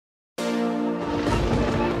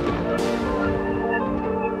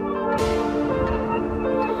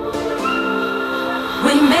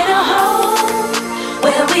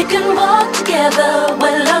can walk together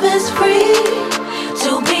when love is free.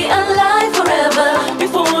 To be alive forever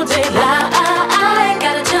before daylight. I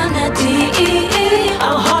got eternity.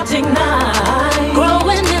 Our hearts ignite,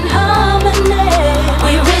 growing in harmony.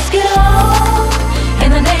 We risk it all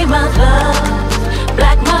in the name of love.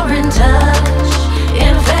 Black marine touch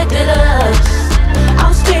infected us.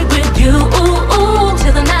 I'll stay with you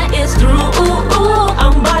till the night is through.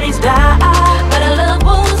 Our bodies die, but our love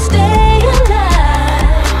will stay alive.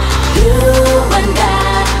 You and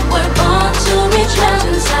I were born to reach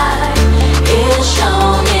mountainside. It's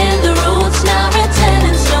shown in the roots, now written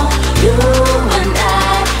in stone. You and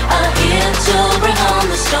I are here to bring on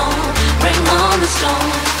the storm. Bring on the storm.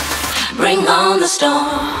 Bring on the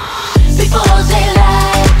storm. Before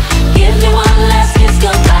daylight, give me one last kiss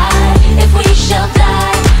goodbye. If we shall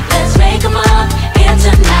die, let's make 'em up here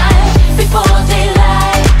tonight. Before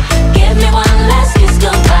daylight, give me one last kiss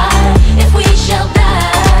goodbye. If we shall die.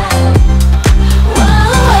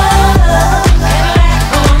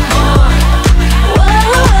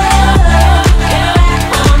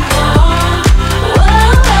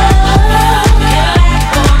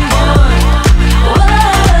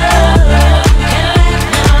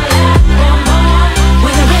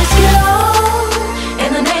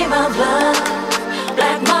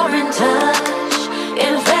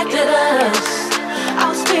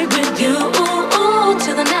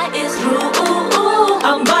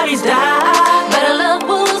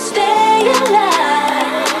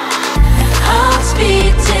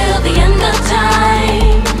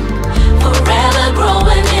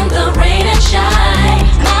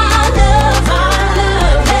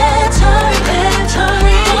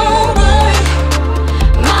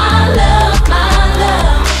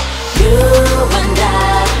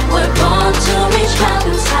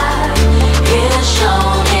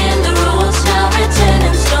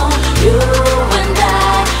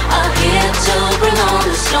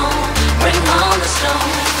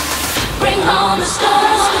 Bring on the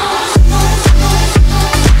storm.